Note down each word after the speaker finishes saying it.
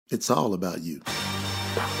It's all about you.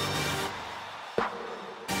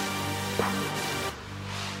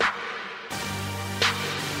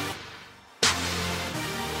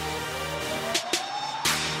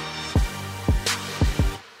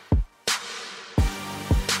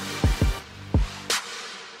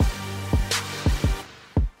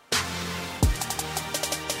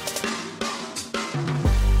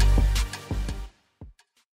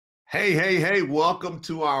 Hey, welcome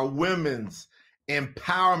to our Women's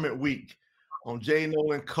Empowerment Week on J.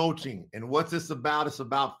 Nolan Coaching. And what's this about? It's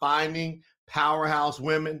about finding powerhouse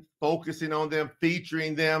women, focusing on them,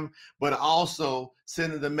 featuring them, but also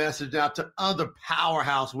sending the message out to other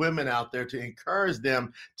powerhouse women out there to encourage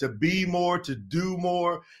them to be more, to do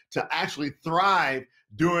more, to actually thrive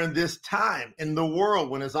during this time in the world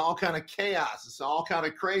when it's all kind of chaos. It's all kind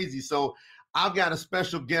of crazy. So I've got a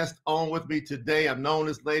special guest on with me today. I've known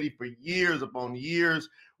this lady for years upon years.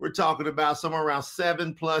 We're talking about somewhere around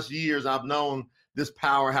 7+ years I've known this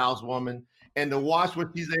powerhouse woman, and to watch what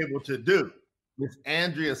she's able to do. It's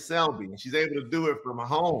Andrea Selby, and she's able to do it from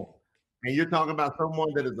home. And you're talking about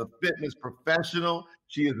someone that is a fitness professional.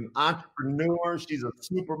 She is an entrepreneur. She's a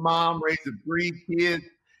super mom, raising 3 kids.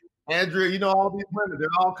 Andrea, you know all these women, they're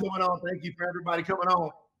all coming on. Thank you for everybody coming on.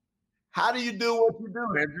 How do you do what you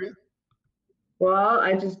do, Andrea? Well,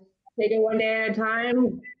 I just take it one day at a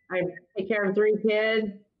time. I take care of 3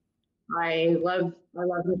 kids. I love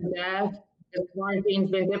them to death. This quarantine's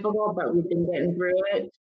been difficult, but we've been getting through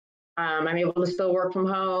it. I'm able to still work from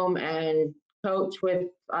home and coach with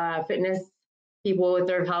fitness people with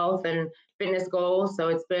their health and fitness goals. So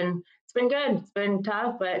it's been good. It's been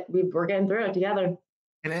tough, but we're getting through it together.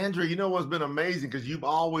 And Andrea, you know what's been amazing, because you've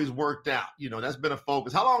always worked out. You know, that's been a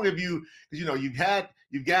focus. How long have you? Because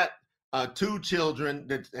you've got 2 children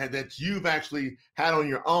that you've actually had on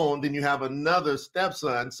your own. Then you have another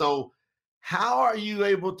stepson. So how are you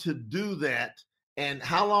able to do that? And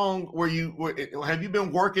how long have you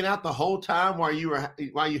been working out the whole time while you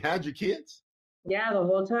had your kids? Yeah, the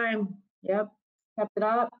whole time. Yep. Kept it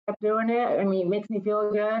up, kept doing it. I mean, it makes me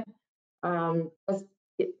feel good.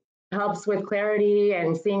 It helps with clarity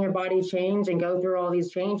and seeing your body change and go through all these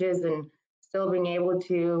changes and still being able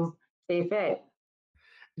to stay fit.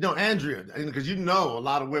 You know, Andrea, because a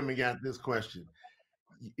lot of women got this question.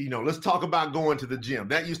 Let's talk about going to the gym.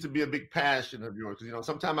 That used to be a big passion of yours. Because,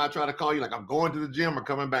 sometimes I try to call you like I'm going to the gym or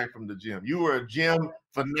coming back from the gym. You were a gym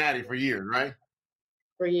fanatic for years, right?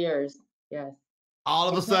 For years, yes. All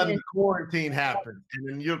of a sudden, the quarantine happened. And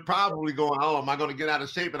then you're probably going, oh, am I going to get out of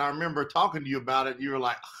shape? And I remember talking to you about it. You were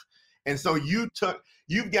like, ugh. And so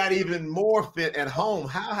you've got even more fit at home.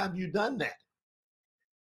 How have you done that?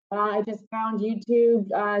 I just found YouTube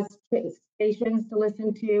stations to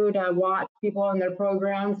listen to watch people on their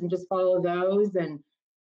programs and just follow those and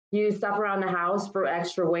use stuff around the house for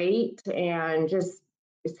extra weight and just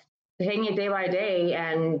taking it day by day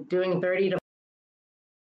and doing 30 to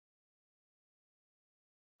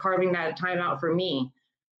carving that time out for me.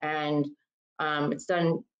 And I've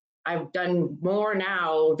done more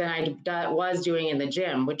now than I was doing in the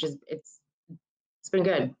gym, which is it's been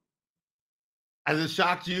good. Has it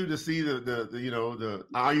shocked you to see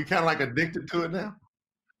are you kind of like addicted to it now?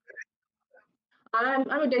 I'm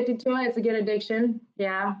addicted to it. It's a good addiction.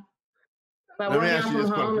 Yeah. But Let me ask you this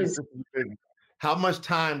question. Is, how much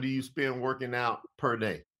time do you spend working out per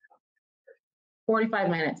day? 45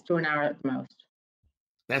 minutes to an hour at the most.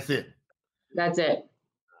 That's it. That's it.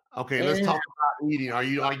 Okay, let's talk about eating. Are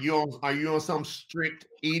you on some strict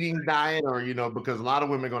eating diet, or because a lot of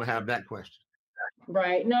women are going to have that question?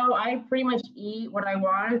 Right. No, I pretty much eat what I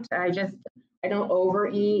want. I don't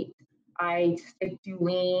overeat. I stick to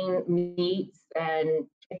lean meats and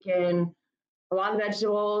chicken, a lot of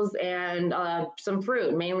vegetables, and some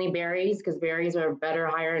fruit, mainly berries, because berries are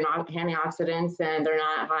higher in antioxidants, and they're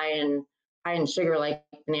not high in sugar like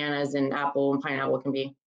bananas and apple and pineapple can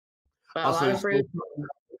be. But a lot of fruit.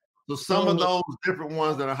 So some of those different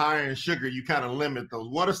ones that are higher in sugar, you kind of limit those.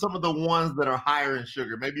 What are some of the ones that are higher in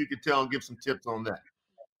sugar? Maybe you could give some tips on that.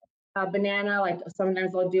 Banana, like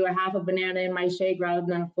sometimes I'll do a half a banana in my shake rather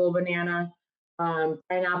than a full banana.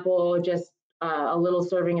 Pineapple, just a little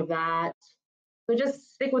serving of that. So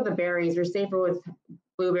just stick with the berries. You're safer with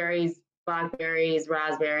blueberries, blackberries,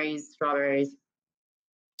 raspberries, strawberries.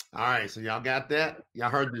 All right, so y'all got that? Y'all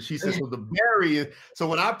heard that she said, so the berry so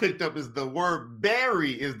what I picked up is the word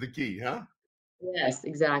berry is the key, huh? Yes,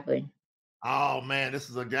 exactly. Oh man,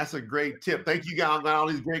 that's a great tip. Thank you guys. Got all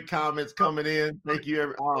these great comments coming in. Thank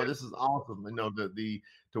you. This is awesome.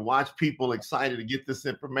 To watch people excited to get this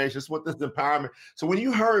information. It's what this empowerment. So when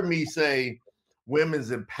you heard me say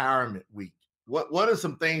Women's Empowerment Week, what are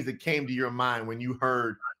some things that came to your mind when you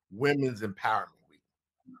heard Women's Empowerment Week?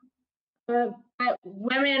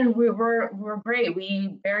 Women, we're great.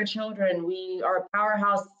 We bear children. We are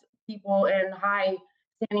powerhouse people in high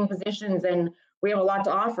standing positions, and we have a lot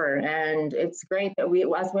to offer. And it's great that we,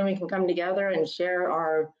 us women, can come together and share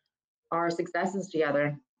our successes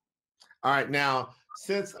together. All right, now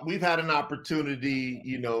since we've had an opportunity,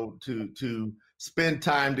 to spend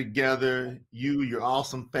time together, your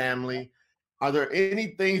awesome family, are there any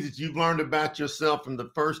things that you've learned about yourself from the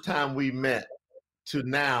first time we met to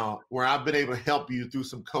now where I've been able to help you through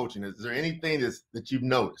some coaching? Is there anything that you've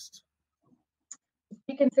noticed?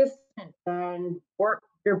 Be consistent and work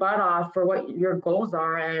your butt off for what your goals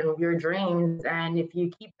are and your dreams. And if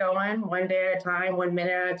you keep going one day at a time, 1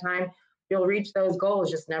 minute at a time, you'll reach those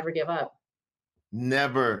goals. Just never give up.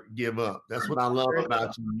 Never give up. That's what I love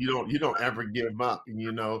about you. You don't ever give up.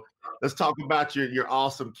 And let's talk about your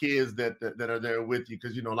awesome kids that are there with you,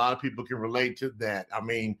 because a lot of people can relate to that. I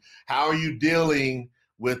mean, how are you dealing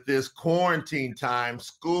with this quarantine time,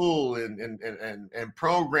 school and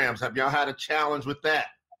programs? Have y'all had a challenge with that?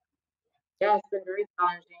 Yeah, it's been very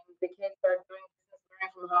challenging. The kids are doing business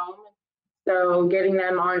learning from home, so getting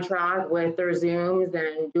them on track with their Zooms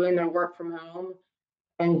and doing their work from home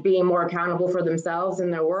and being more accountable for themselves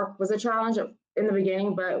and their work was a challenge in the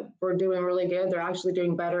beginning, but we're doing really good. They're actually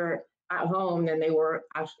doing better at home than they were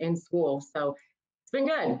actually in school. So it's been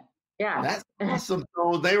good. Yeah. That's awesome.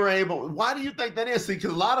 So they were able. Why do you think that is? See,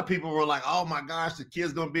 because a lot of people were like, oh my gosh, the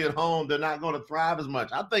kid's going to be at home. They're not going to thrive as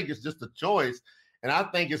much. I think it's just a choice. And I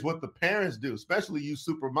think it's what the parents do, especially you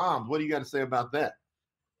super moms. What do you got to say about that?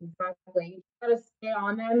 Exactly. You got to stay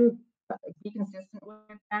on them, be consistent with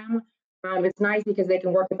them. It's nice because they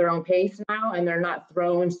can work at their own pace now, and they're not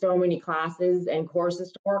throwing so many classes and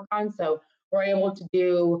courses to work on. So we're able to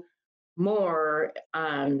do more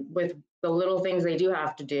with the little things they do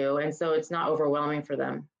have to do, and so it's not overwhelming for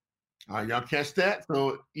them. All right, y'all catch that?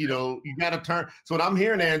 So you got to turn. So what I'm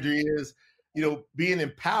hearing, Andrea, is being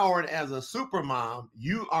empowered as a super mom,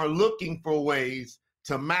 you are looking for ways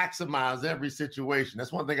to maximize every situation.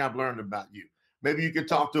 That's one thing I've learned about you. Maybe you could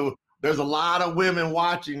talk to. There's a lot of women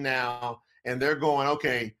watching now, and they're going,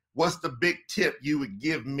 okay, what's the big tip you would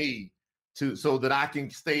give me so that I can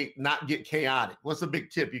not get chaotic? What's the big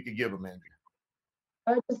tip you could give them,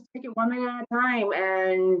 Andrea? Just take it 1 minute at a time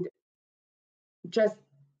and just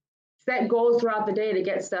set goals throughout the day to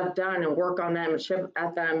get stuff done and work on them and chip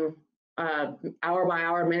at them hour by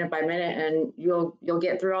hour, minute by minute, and you'll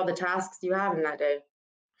get through all the tasks you have in that day.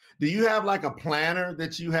 Do you have like a planner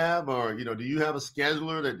that you have, or do you have a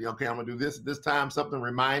scheduler that, okay, I'm gonna do this time, something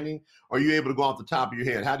reminding, or are you able to go off the top of your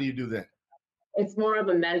head? How do you do that? It's more of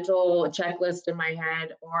a mental checklist in my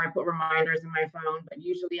head, or I put reminders in my phone, but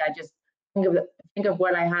usually I just think of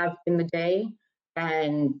what I have in the day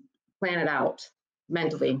and plan it out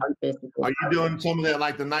mentally, basically. Are you doing some of that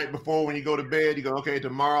like the night before when you go to bed? You go, okay,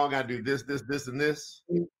 tomorrow I gotta do this, and this?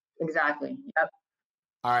 Exactly. Yep.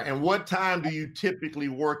 All right. And what time do you typically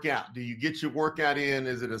work out? Do you get your workout in?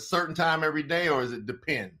 Is it a certain time every day, or does it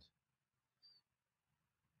depend?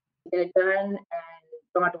 Get it done and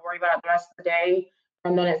don't have to worry about it the rest of the day.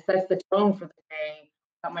 And then it sets the tone for the day.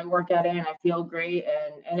 Got my workout in, I feel great,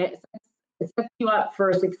 and it sets you up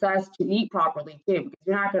for success to eat properly too, because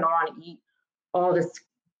you're not going to want to eat all this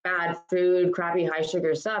bad food, crappy high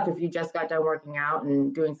sugar stuff if you just got done working out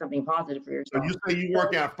and doing something positive for yourself. So you say you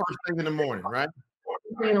work out first thing in the morning, right?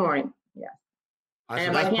 In the morning, yes.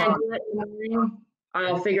 And if I can't do it in the morning,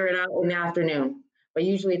 I'll figure it out in the afternoon. But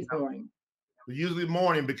usually it's the morning. Usually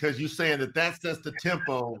morning, because you're saying that sets the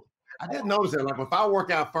tempo. I didn't notice that. Like if I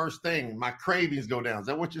work out first thing, my cravings go down. Is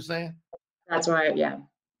that what you're saying? That's right. Yeah,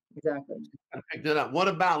 exactly. I picked it up. What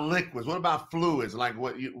about liquids? What about fluids? Like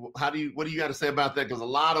what do you got to say about that? Because a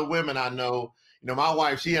lot of women I know, my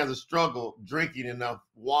wife, she has a struggle drinking enough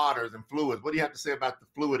waters and fluids. What do you have to say about the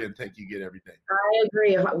fluid intake you get every day? I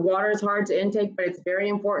agree. Water is hard to intake, but it's very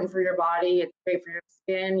important for your body. It's great for your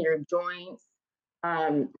skin, your joints.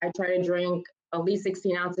 I try to drink at least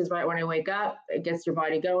 16 ounces right when I wake up. It gets your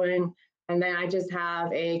body going. And then I just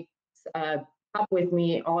have a cup with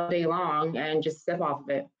me all day long and just sip off of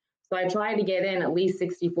it. So I try to get in at least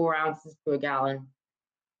 64 ounces to a gallon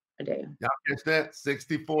a day. Y'all catch that?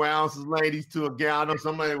 64 ounces, ladies, to a gallon. I know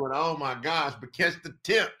somebody went, oh my gosh, but catch the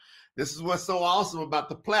tip. This is what's so awesome about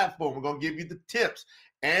the platform. We're going to give you the tips.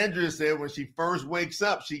 Andrea said when she first wakes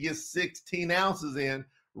up, she gets 16 ounces in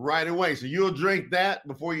right away. So you'll drink that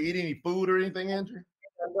before you eat any food or anything, Andrea?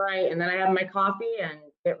 That's right. And then I have my coffee and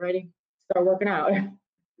get ready to start working out.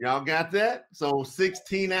 Y'all got that? So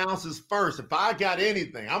 16 ounces first. If I got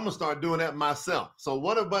anything, I'm going to start doing that myself. So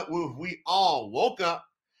what about if we all woke up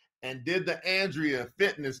and did the Andrea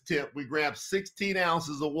fitness tip, we grab 16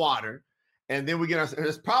 ounces of water, and then we get our,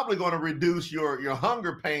 it's probably going to reduce your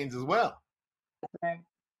hunger pains as well. Okay.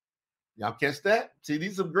 Y'all catch that? See,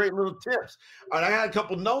 these are great little tips. All right, I got a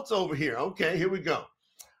couple notes over here. Okay, here we go.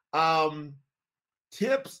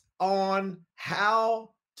 Tips on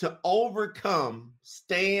how to overcome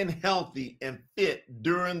staying healthy and fit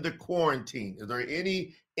during the quarantine. Is there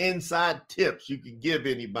any inside tips you can give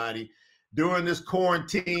anybody during this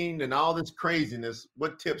quarantine and all this craziness?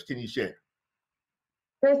 What tips can you share?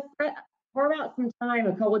 Just carve out some time,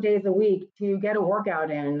 a couple of days a week, to get a workout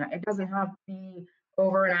in. It doesn't have to be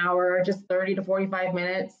over an hour, just 30 to 45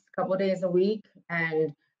 minutes, a couple of days a week.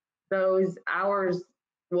 And those hours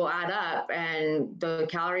will add up, and the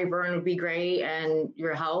calorie burn would be great, and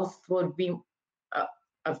your health would be,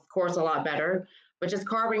 of course, a lot better. But just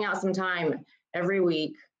carving out some time every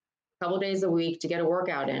week, a couple of days a week, to get a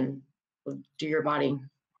workout in will do your body.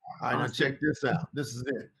 All right, now check this out. This is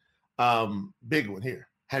it. Big one here.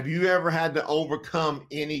 Have you ever had to overcome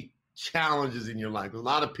any challenges in your life? A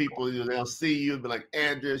lot of people, they'll see you and be like,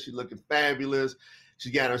 Andrea, she's looking fabulous. She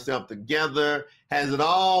got herself together. Has it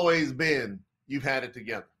always been you've had it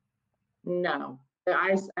together? No,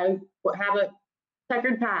 I have a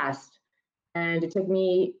checkered past, and it took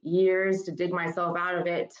me years to dig myself out of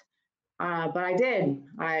it. But I did.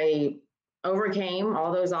 I overcame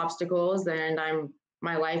all those obstacles, and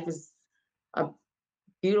my life is a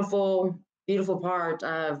beautiful, beautiful part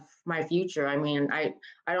of my future. I mean, I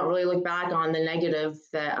don't really look back on the negative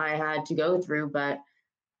that I had to go through, but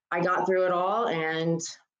I got through it all, and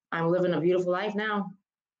I'm living a beautiful life now.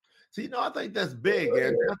 So, I think that's big.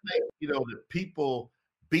 And I think, that people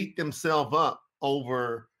beat themselves up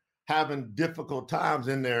over having difficult times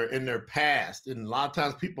in their past. And a lot of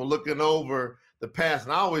times people looking over the past.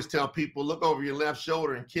 And I always tell people, look over your left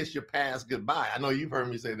shoulder and kiss your past goodbye. I know you've heard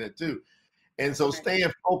me say that too. And so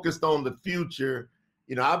staying focused on the future,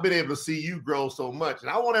 I've been able to see you grow so much. And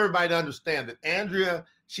I want everybody to understand that Andrea,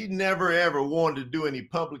 she never, ever wanted to do any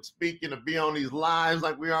public speaking or be on these lives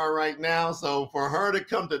like we are right now. So for her to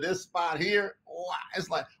come to this spot here, wow, it's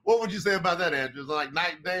like, what would you say about that, Andrea? Is it like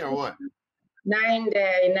night and day or what? Night and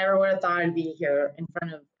day. I never would have thought I'd be here in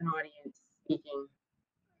front of an audience speaking.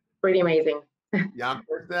 Pretty amazing. Y'all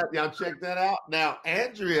check that out. Now,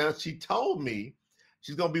 Andrea, she told me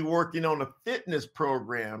she's going to be working on a fitness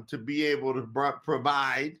program to be able to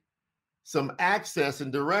provide some access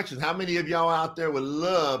and directions. How many of y'all out there would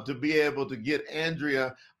love to be able to get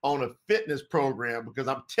Andrea on a fitness program? Because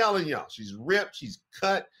I'm telling y'all, she's ripped, she's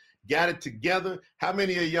cut, got it together. How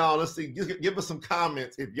many of y'all, let's see, give us some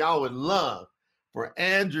comments if y'all would love for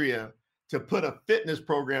Andrea to put a fitness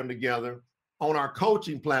program together on our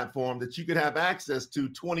coaching platform that you could have access to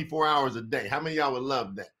 24 hours a day. How many of y'all would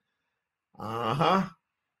love that? I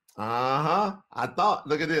thought,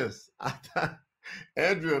 look at this.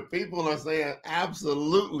 Andrea, people are saying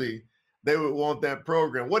absolutely they would want that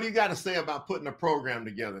program. What do you got to say about putting a program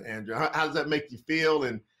together, Andrea? How does that make you feel?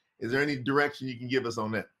 And is there any direction you can give us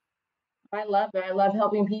on that? I love it. I love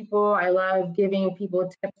helping people. I love giving people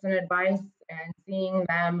tips and advice and seeing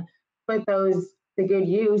them put those to good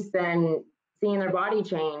use and seeing their body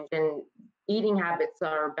change and eating habits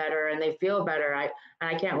are better and they feel better.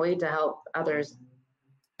 I can't wait to help others.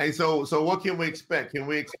 Hey, so what can we expect? Can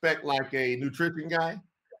we expect like a nutrition guide?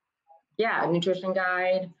 Yeah, a nutrition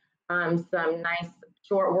guide, some nice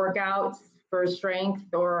short workouts for strength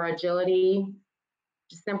or agility,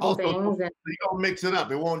 just simple things. And you don't mix it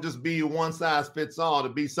up. It won't just be one size fits all. To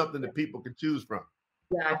be something that people can choose from.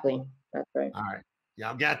 Exactly. That's right. All right.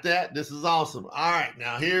 Y'all got that? This is awesome. All right.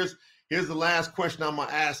 Now here's the last question I'm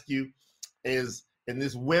gonna ask you is in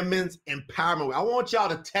this women's empowerment. I want y'all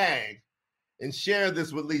to tag and share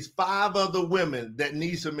this with at least 5 other women that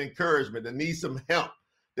need some encouragement, that need some help,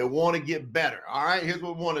 that want to get better. All right, here's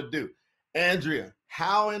what we want to do. Andrea,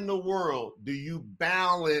 how in the world do you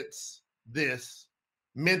balance this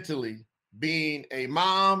mentally, being a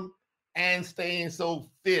mom and staying so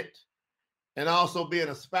fit and also being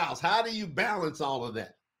a spouse? How do you balance all of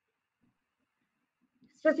that?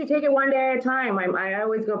 Just you take it one day at a time. I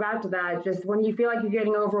always go back to that. Just when you feel like you're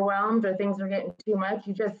getting overwhelmed or things are getting too much,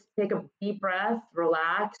 you just take a deep breath,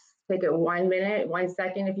 relax, take it 1 minute, 1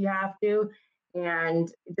 second if you have to,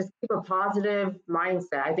 and just keep a positive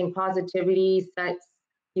mindset. I think positivity sets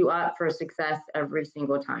you up for success every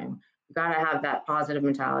single time. You got to have that positive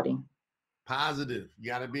mentality. Positive. You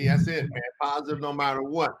got to be, that's it, man. Positive no matter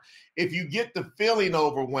what. If you get the feeling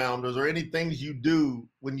overwhelmed, is there any things you do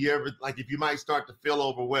when you ever, like if you might start to feel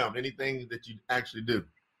overwhelmed, anything that you actually do?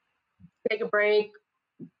 Take a break,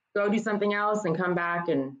 go do something else and come back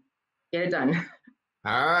and get it done.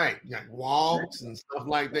 All right. Like walks and stuff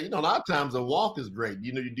like that. You know, a lot of times a walk is great.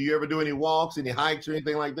 You know, do you ever do any walks, any hikes or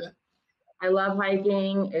anything like that? I love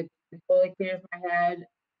hiking. It totally clears my head.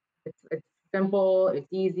 It's simple, it's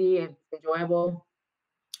easy, it's enjoyable.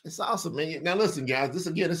 It's awesome, man. Now, listen, guys, this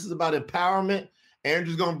is about empowerment.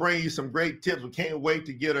 Andrew's going to bring you some great tips. We can't wait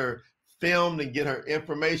to get her filmed and get her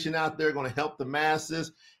information out there, going to help the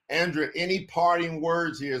masses. Andrea, any parting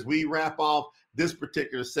words here as we wrap off this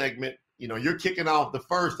particular segment? You know, you're kicking off the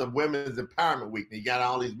first of Women's Empowerment Week. You got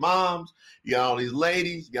all these moms, you got all these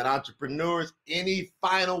ladies, you got entrepreneurs. Any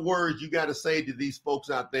final words you got to say to these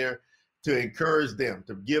folks out there to encourage them,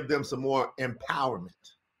 to give them some more empowerment?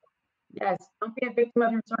 Yes, don't be a victim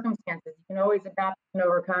of your circumstances. You can always adapt and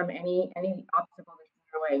overcome any obstacle that's in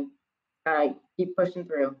your way. Keep pushing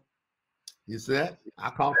through. You see that?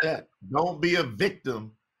 I caught that. Don't be a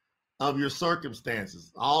victim of your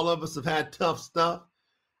circumstances. All of us have had tough stuff.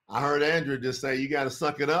 I heard Andrea just say you got to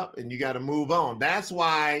suck it up and you got to move on. That's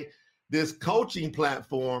why this coaching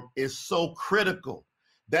platform is so critical.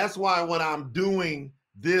 That's why what I'm doing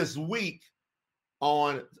this week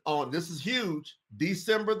on this is huge,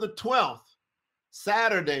 December the 12th,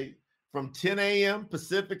 Saturday from 10 a.m.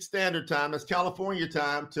 Pacific Standard Time, that's California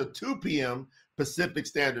time, to 2 p.m. Pacific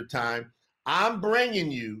Standard Time. I'm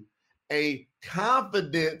bringing you a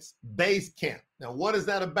confidence base camp. Now, what is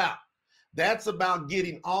that about? That's about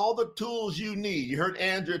getting all the tools you need. You heard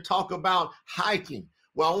Andrea talk about hiking.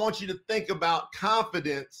 Well, I want you to think about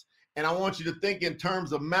confidence, and I want you to think in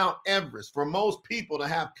terms of Mount Everest. For most people to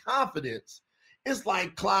have confidence, it's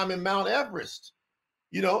like climbing Mount Everest,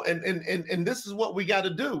 you know, and this is what we got to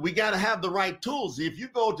do. We got to have the right tools. If you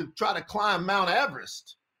go to try to climb Mount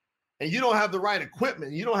Everest and you don't have the right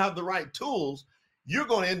equipment, you don't have the right tools, you're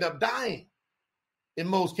going to end up dying in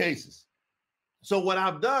most cases. So what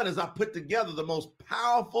I've done is I put together the most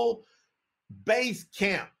powerful base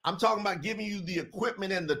camp. I'm talking about giving you the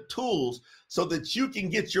equipment and the tools so that you can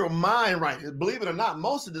get your mind right. Believe it or not,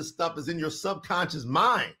 most of this stuff is in your subconscious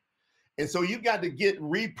mind. And so you've got to get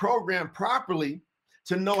reprogrammed properly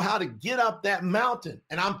to know how to get up that mountain.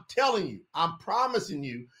 And I'm telling you, I'm promising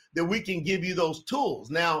you that we can give you those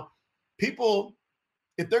tools. Now, people,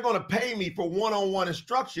 if they're going to pay me for one-on-one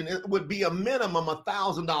instruction, it would be a minimum of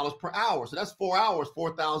 $1,000 per hour. So that's 4 hours,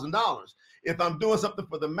 $4,000. If I'm doing something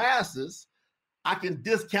for the masses, I can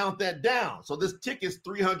discount that down. So this ticket's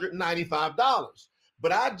 $395.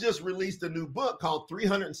 But I just released a new book called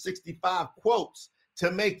 365 Quotes to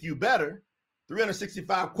Make You Better.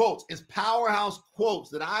 365 quotes. It's powerhouse quotes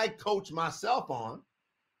that I coach myself on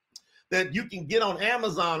that you can get on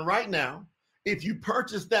Amazon right now. If you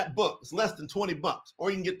purchase that book, it's less than $20, or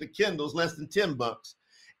you can get the Kindles less than $10.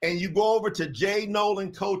 And you go over to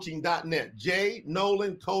jnolancoaching.net,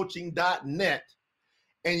 jnolancoaching.net,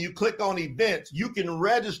 and you click on events, you can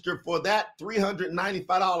register for that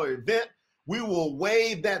 $395 event. We will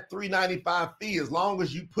waive that $395 fee as long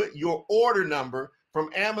as you put your order number from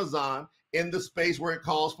Amazon in the space where it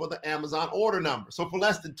calls for the Amazon order number. So for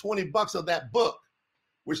less than $20 of that book,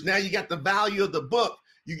 which now you got the value of the book,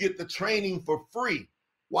 you get the training for free.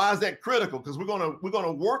 Why is that critical? Because we're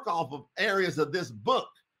gonna work off of areas of this book,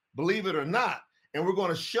 believe it or not, and we're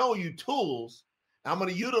going to show you tools. I'm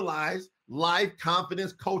going to utilize life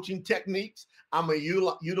confidence coaching techniques. I'm going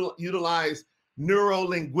to utilize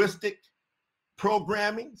neuro-linguistic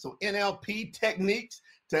programming, so NLP techniques,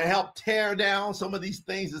 to help tear down some of these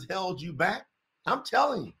things that's held you back. I'm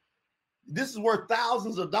telling you, this is worth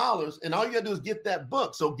thousands of dollars, and all you gotta do is get that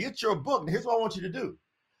book. So get your book. And here's what I want you to do.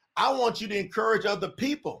 I want you to encourage other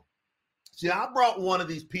people. See, I brought one of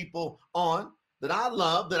these people on that I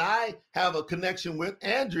love, that I have a connection with,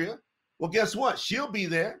 Andrea. Well, guess what? She'll be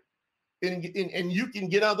there, and you can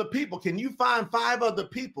get other people. Can you find 5 other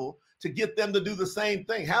people to get them to do the same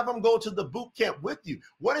thing? Have them go to the boot camp with you.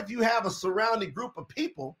 What if you have a surrounding group of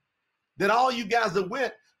people that all you guys that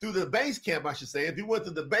went through the base camp, I should say, if you went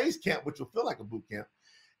to the base camp, which will feel like a boot camp,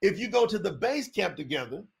 if you go to the base camp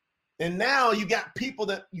together, and now you got people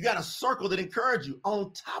that you got a circle that encourage you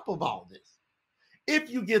on top of all this. If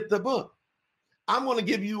you get the book, I'm going to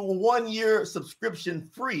give you a 1-year subscription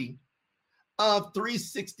free of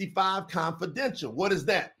 365 Confidential. What is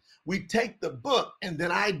that? We take the book and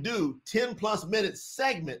then I do 10+ minute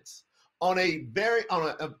segments on a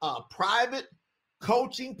private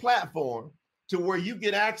coaching platform to where you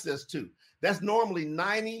get access to. That's normally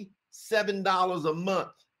 $97 a month.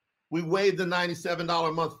 We waive the $97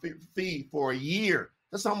 a month fee for a year.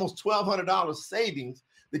 That's almost $1,200 savings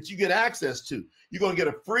that you get access to. You're going to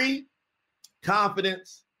get a free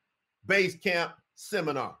confidence base camp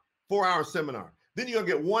seminar, 4-hour seminar. Then you're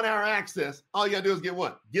going to get 1 hour access. All you got to do is get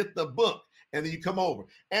what? Get the book. and then you come over.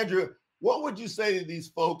 Andrea, what would you say to these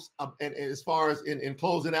folks, and as far as in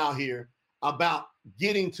closing out here, about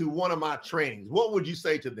getting to one of my trainings? What would you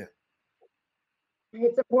say to them?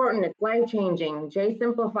 It's important. It's life-changing. Jay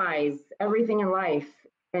simplifies everything in life,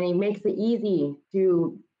 and he makes it easy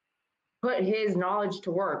to put his knowledge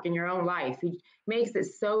to work in your own life. He makes it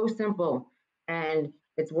so simple, and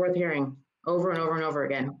it's worth hearing over and over and over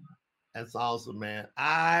again. That's awesome, man.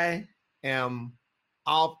 I am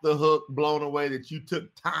off the hook, blown away that you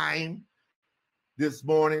took time this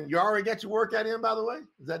morning. You already got your workout in, by the way?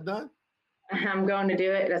 Is that done? I'm going to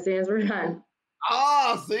do it as soon as we're done.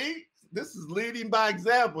 Oh, see? This is leading by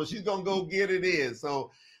example. She's going to go get it in.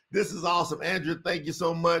 So this is awesome. Andrea, thank you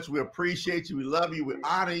so much. We appreciate you. We love you. We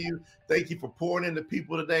honor you. Thank you for pouring into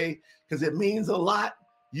people today because it means a lot.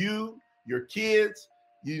 You, your kids,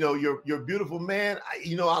 you know, your beautiful man.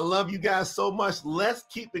 I love you guys so much. Let's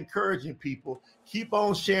keep encouraging people. Keep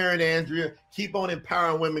on sharing, Andrea. Keep on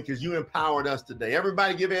empowering women because you empowered us today.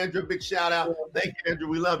 Everybody give Andrea a big shout out. Thank you, Andrea.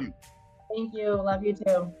 We love you. Thank you. Love you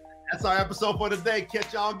too. That's our episode for today.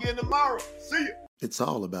 Catch y'all again tomorrow. See you. It's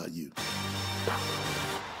all about you.